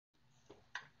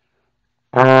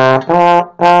I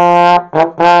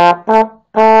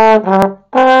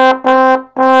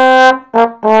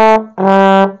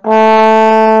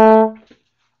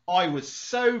was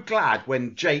so glad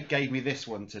when Jake gave me this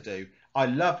one to do. I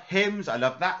love hymns. I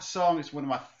love that song. It's one of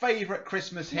my favourite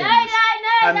Christmas hymns.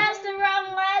 No, that's the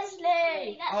wrong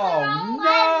Wesley. That's the wrong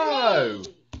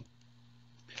Wesley.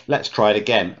 Let's try it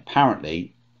again.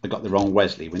 Apparently, I got the wrong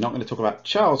Wesley. We're not going to talk about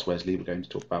Charles Wesley. We're going to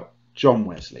talk about John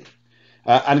Wesley.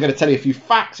 I'm going to tell you a few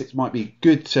facts. It might be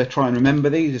good to try and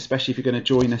remember these, especially if you're going to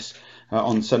join us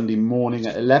on Sunday morning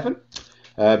at 11.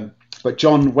 But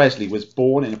John Wesley was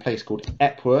born in a place called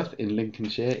Epworth in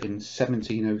Lincolnshire in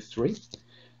 1703.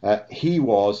 He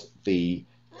was the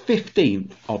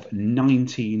 15th of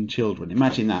 19 children.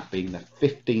 Imagine that, being the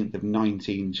 15th of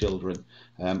 19 children.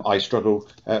 I struggle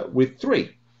with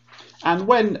 3. And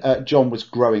when John was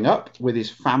growing up with his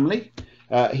family,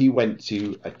 he went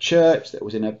to a church that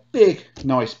was in a big,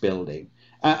 nice building.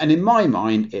 And in my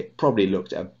mind, it probably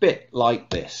looked a bit like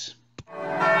this.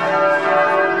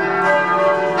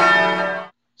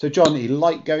 So John, he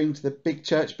liked going to the big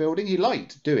church building. He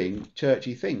liked doing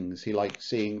churchy things. He liked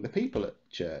seeing the people at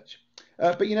church.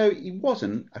 But you know, he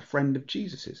wasn't a friend of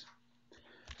Jesus's.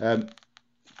 But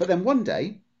then one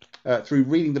day, through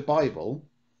reading the Bible,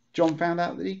 John found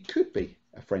out that he could be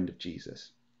a friend of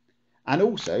Jesus. And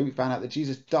also he found out that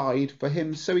Jesus died for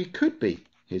him so he could be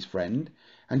his friend.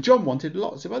 And John wanted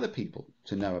lots of other people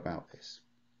to know about this.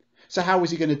 So how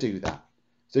was he going to do that?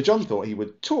 So John thought he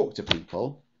would talk to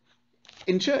people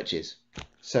in churches.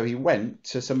 So he went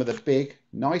to some of the big,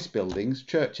 nice buildings,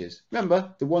 churches.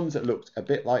 Remember, the ones that looked a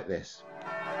bit like this.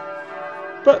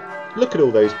 But look at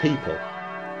all those people.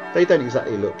 They don't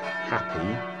exactly look happy.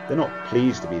 They're not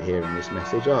pleased to be hearing this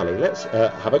message, are they? Let's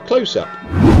have a close-up.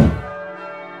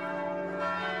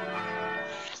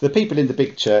 So the people in the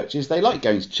big churches, they like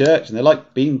going to church and they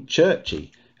like being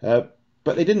churchy. But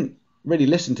they didn't really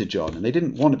listen to John, and they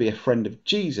didn't want to be a friend of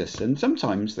Jesus, and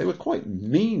sometimes they were quite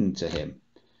mean to him.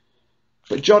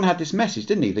 But John had this message,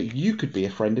 didn't he, that you could be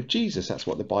a friend of Jesus. That's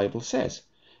what the Bible says.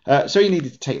 So he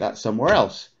needed to take that somewhere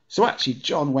else. So actually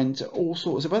John went to all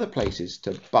sorts of other places,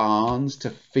 to barns, to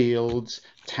fields,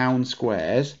 town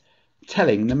squares,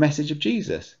 telling the message of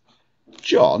Jesus.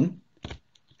 John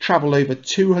travelled over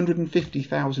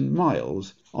 250,000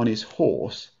 miles on his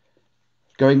horse,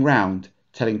 going round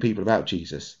telling people about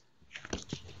Jesus.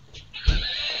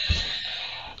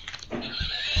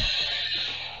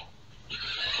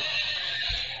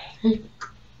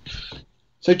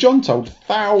 So John told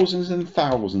thousands and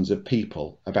thousands of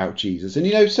people about Jesus. And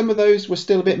you know, some of those were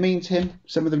still a bit mean to him.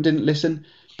 Some of them didn't listen.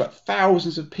 But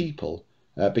thousands of people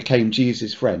became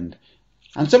Jesus' friend.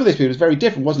 And some of these people was very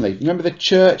different, wasn't they? Remember the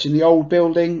church in the old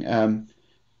building?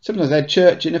 Sometimes they had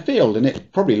church in a field, and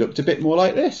it probably looked a bit more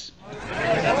like this.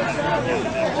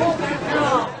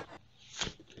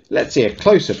 Let's see a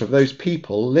close-up of those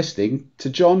people listening to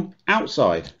John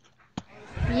outside.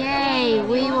 Yay,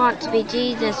 we want to be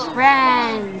Jesus'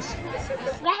 friends.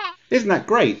 Isn't that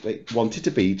great? They wanted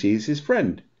to be Jesus'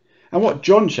 friend. And what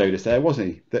John showed us there, wasn't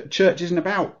he? That church isn't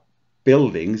about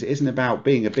buildings. It isn't about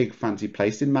being a big fancy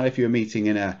place. It didn't matter if you were meeting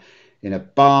in a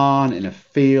barn, in a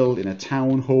field, in a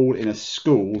town hall, in a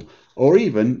school, or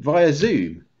even via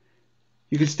Zoom.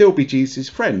 You can still be Jesus'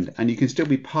 friend, and you can still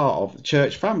be part of the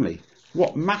church family.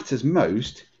 What matters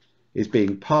most is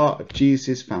being part of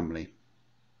Jesus' family.